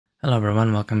Hello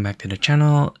everyone, welcome back to the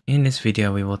channel. In this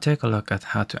video, we will take a look at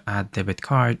how to add debit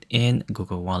card in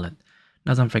Google Wallet.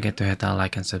 Now don't forget to hit that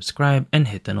like and subscribe and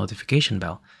hit the notification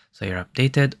bell so you're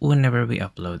updated whenever we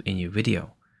upload a new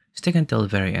video. Stick until the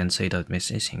very end so you don't miss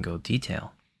a single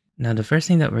detail. Now the first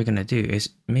thing that we're going to do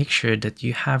is make sure that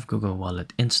you have Google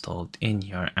Wallet installed in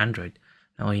your Android.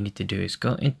 Now all you need to do is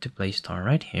go into Play Store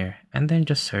right here and then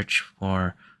just search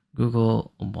for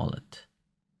Google Wallet.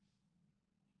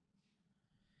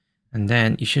 And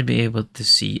then you should be able to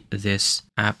see this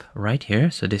app right here.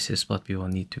 So this is what we will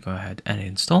need to go ahead and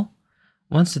install.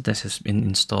 Once this has been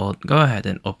installed, go ahead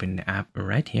and open the app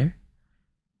right here.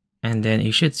 And then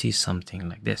you should see something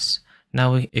like this.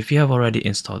 Now, if you have already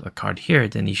installed a card here,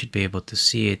 then you should be able to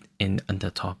see it on the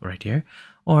top right here.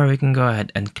 Or we can go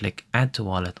ahead and click Add to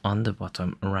Wallet on the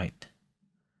bottom right.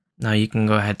 Now you can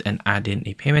go ahead and add in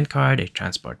a payment card, a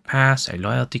transport pass, a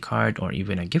loyalty card, or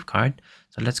even a gift card.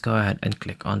 So let's go ahead and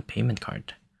click on payment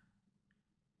card.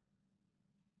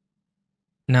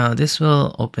 Now this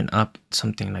will open up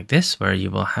something like this where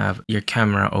you will have your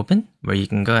camera open, where you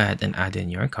can go ahead and add in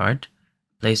your card,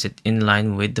 place it in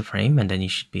line with the frame, and then you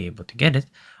should be able to get it.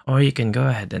 Or you can go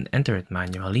ahead and enter it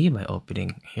manually by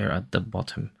opening here at the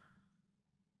bottom.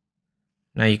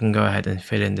 Now you can go ahead and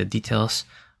fill in the details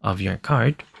of your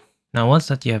card. Now, once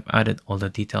that you have added all the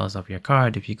details of your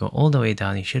card, if you go all the way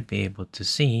down, you should be able to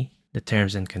see the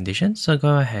terms and conditions. So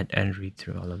go ahead and read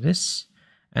through all of this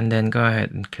and then go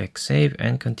ahead and click Save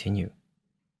and Continue.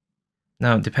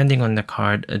 Now, depending on the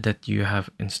card that you have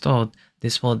installed,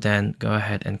 this will then go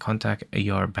ahead and contact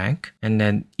your bank, and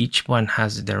then each one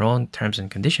has their own terms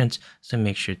and conditions. So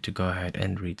make sure to go ahead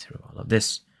and read through all of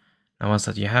this. Now, once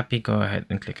that you're happy, go ahead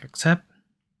and click Accept.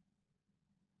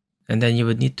 And then you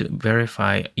would need to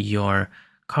verify your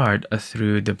card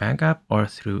through the bank app or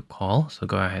through call. So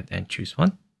go ahead and choose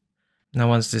one. Now,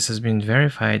 once this has been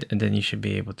verified, and then you should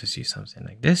be able to see something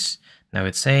like this. Now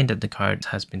it's saying that the card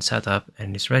has been set up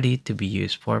and is ready to be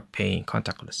used for paying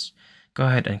contactless. Go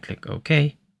ahead and click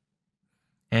OK.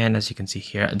 And as you can see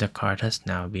here, the card has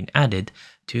now been added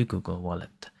to Google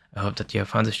Wallet. I hope that you have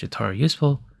found this tutorial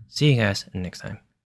useful. See you guys next time.